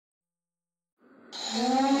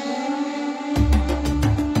Hi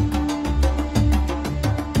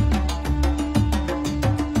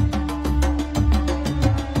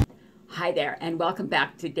there, and welcome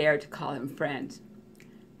back to Dare to Call Him Friends.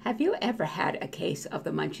 Have you ever had a case of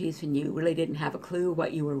the munchies and you really didn't have a clue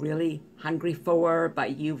what you were really hungry for,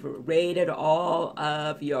 but you've raided all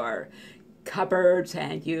of your cupboards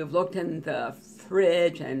and you've looked in the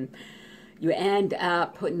fridge and you end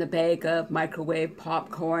up putting the bag of microwave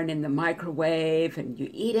popcorn in the microwave and you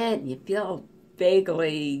eat it and you feel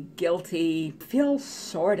vaguely guilty, feel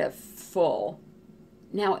sort of full.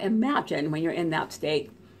 Now imagine when you're in that state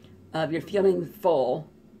of you're feeling full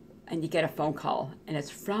and you get a phone call and it's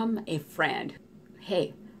from a friend.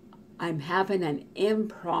 Hey, I'm having an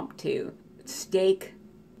impromptu steak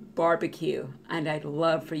barbecue and I'd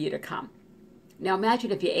love for you to come. Now imagine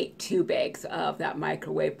if you ate 2 bags of that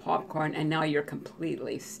microwave popcorn and now you're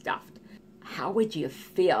completely stuffed. How would you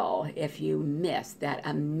feel if you missed that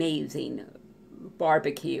amazing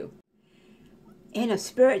barbecue? In a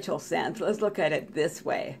spiritual sense, let's look at it this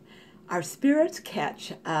way. Our spirits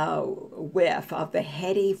catch a whiff of the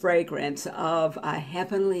heady fragrance of a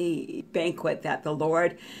heavenly banquet that the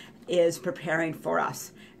Lord is preparing for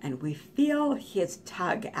us. And we feel His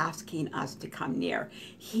tug asking us to come near.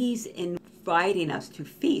 He's inviting us to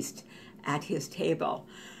feast at His table.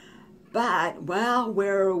 But while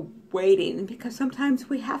we're waiting, because sometimes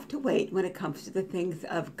we have to wait when it comes to the things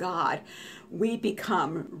of God, we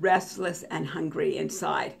become restless and hungry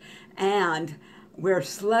inside. And we're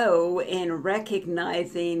slow in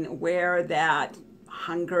recognizing where that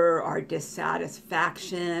hunger or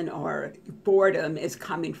dissatisfaction or boredom is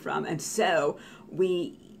coming from. And so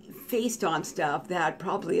we feast on stuff that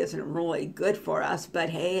probably isn't really good for us, but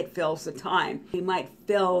hey, it fills the time. We might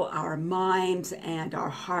fill our minds and our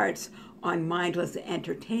hearts on mindless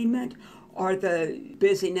entertainment or the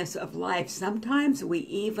busyness of life. Sometimes we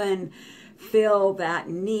even feel that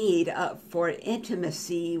need for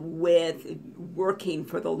intimacy with working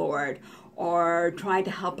for the Lord or trying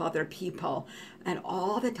to help other people. And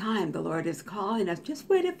all the time the Lord is calling us, just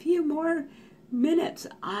wait a few more minutes.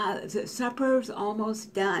 Supper's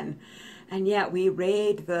almost done. And yet we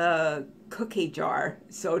raid the cookie jar,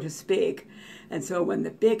 so to speak. And so when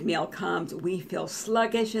the big meal comes, we feel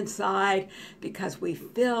sluggish inside because we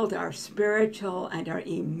filled our spiritual and our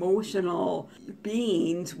emotional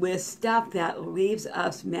beings with stuff that leaves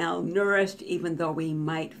us malnourished, even though we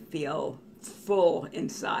might feel full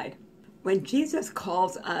inside. When Jesus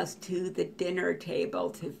calls us to the dinner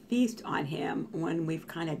table to feast on Him, when we've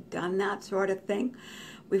kind of done that sort of thing,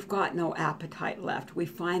 we've got no appetite left. We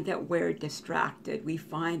find that we're distracted. We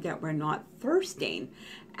find that we're not thirsting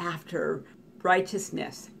after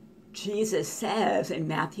righteousness. Jesus says in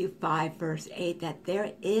Matthew 5, verse 8, that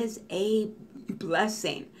there is a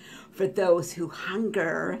blessing for those who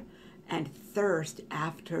hunger and thirst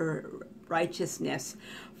after righteousness,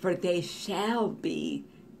 for they shall be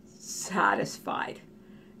satisfied.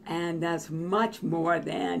 And that's much more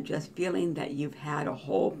than just feeling that you've had a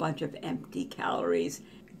whole bunch of empty calories.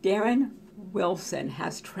 Darren Wilson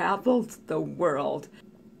has traveled the world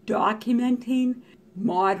documenting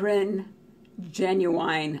modern,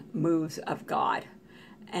 genuine moves of God.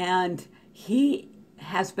 And he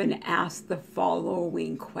has been asked the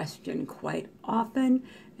following question quite often,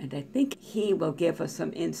 and I think he will give us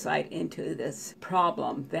some insight into this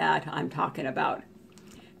problem that I'm talking about.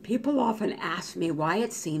 People often ask me why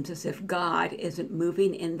it seems as if God isn't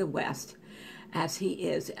moving in the West as He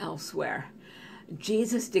is elsewhere.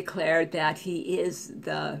 Jesus declared that He is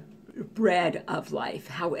the bread of life.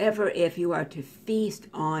 However, if you are to feast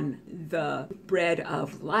on the bread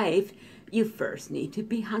of life, you first need to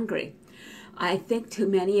be hungry. I think too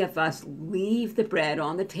many of us leave the bread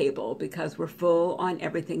on the table because we're full on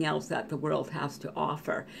everything else that the world has to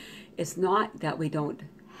offer. It's not that we don't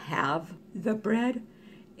have the bread,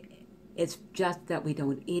 it's just that we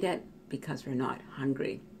don't eat it because we're not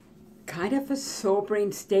hungry. Kind of a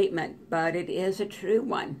sobering statement, but it is a true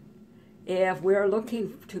one. If we're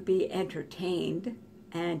looking to be entertained,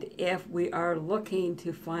 and if we are looking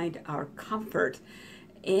to find our comfort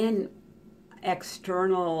in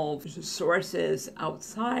external sources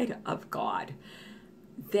outside of God,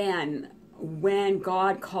 then when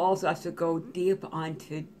God calls us to go deep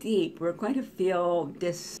onto deep, we're going to feel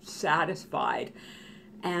dissatisfied.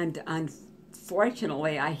 And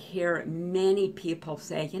unfortunately, I hear many people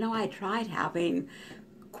say, you know, I tried having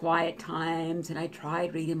quiet times and I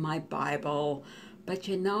tried reading my Bible, but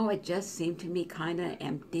you know, it just seemed to me kind of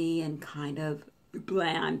empty and kind of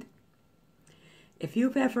bland. If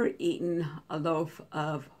you've ever eaten a loaf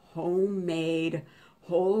of homemade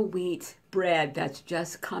whole wheat bread that's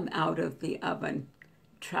just come out of the oven.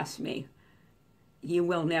 Trust me, you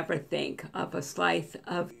will never think of a slice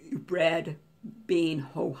of bread being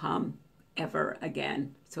ho-hum ever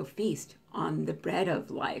again. So feast on the bread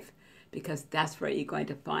of life, because that's where you're going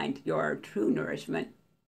to find your true nourishment.